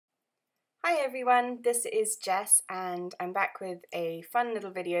Hi everyone, this is Jess and I'm back with a fun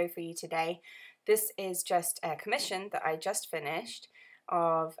little video for you today. This is just a commission that I just finished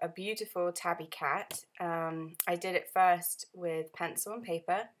of a beautiful tabby cat. I did it first with pencil and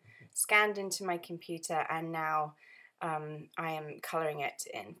paper, scanned into my computer, and now I am colouring it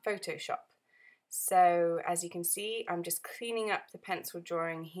in Photoshop. So as you can see, I'm just cleaning up the pencil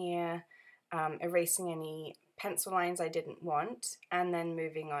drawing here, erasing any pencil lines I didn't want, and then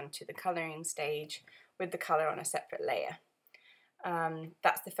moving on to the colouring stage with the colour on a separate layer.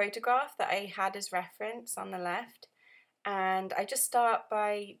 That's the photograph that I had as reference on the left, and I just start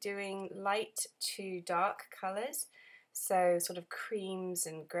by doing light to dark colours, so sort of creams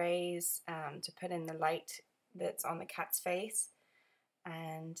and greys to put in the light that's on the cat's face,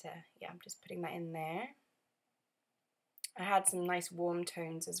 and yeah, I'm just putting that in there. I had some nice warm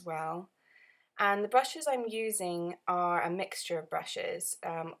tones as well. And the brushes I'm using are a mixture of brushes,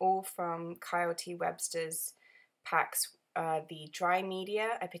 all from Coyote Webster's packs, the dry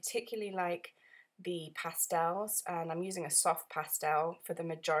media. I particularly like the pastels, and I'm using a soft pastel for the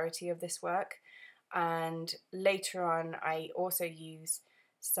majority of this work. And later on I also use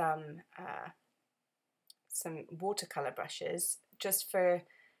some watercolor brushes just for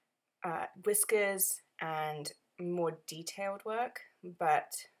whiskers and more detailed work,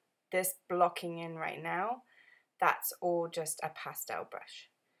 but this blocking in right now, that's all just a pastel brush.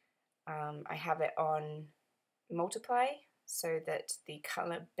 I have it on multiply so that the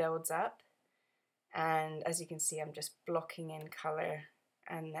color builds up, and as you can see, I'm just blocking in color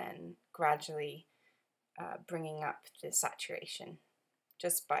and then gradually bringing up the saturation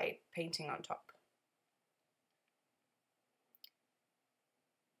just by painting on top.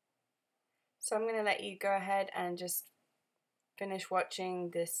 So I'm going to let you go ahead and just finish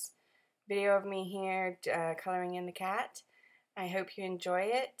watching this video of me here colouring in the cat. I hope you enjoy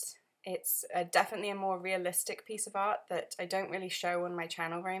it. It's definitely a more realistic piece of art that I don't really show on my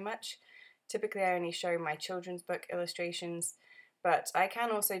channel very much. Typically I only show my children's book illustrations, but I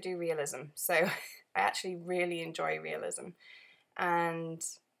can also do realism, so I actually really enjoy realism, and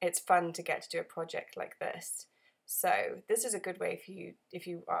it's fun to get to do a project like this. So this is a good way for you if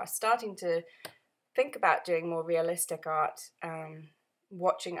you are starting to think about doing more realistic art.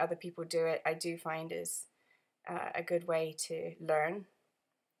 Watching other people do it, I do find is a good way to learn,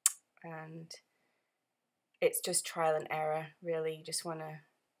 and it's just trial and error really. You just want to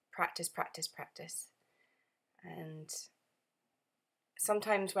practice, practice, practice, and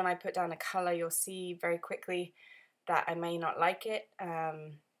sometimes when I put down a colour you'll see very quickly that I may not like it.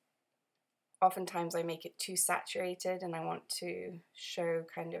 Oftentimes I make it too saturated and I want to show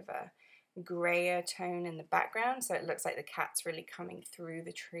kind of a grayer tone in the background so it looks like the cat's really coming through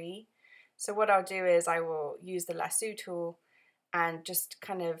the tree. So what I'll do is I will use the lasso tool and just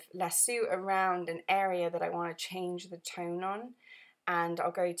kind of lasso around an area that I want to change the tone on, and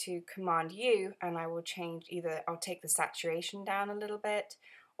I'll go to Command U and I will change, either I'll take the saturation down a little bit,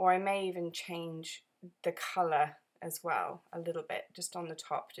 or I may even change the color as well a little bit, just on the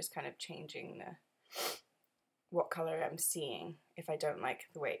top, just kind of changing what color I'm seeing if I don't like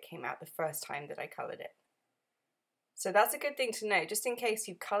the way it came out the first time that I colored it. So that's a good thing to know, just in case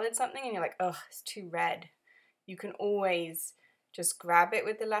you colored something and you're like, oh, it's too red. You can always just grab it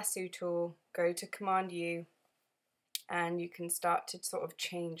with the lasso tool, go to Command U, and you can start to sort of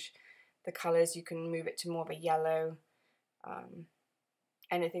change the colors. You can move it to more of a yellow,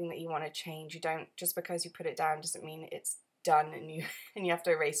 anything that you want to change. You don't, just because you put it down doesn't mean it's done and you have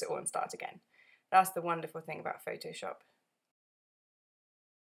to erase it all and start again. That's the wonderful thing about Photoshop.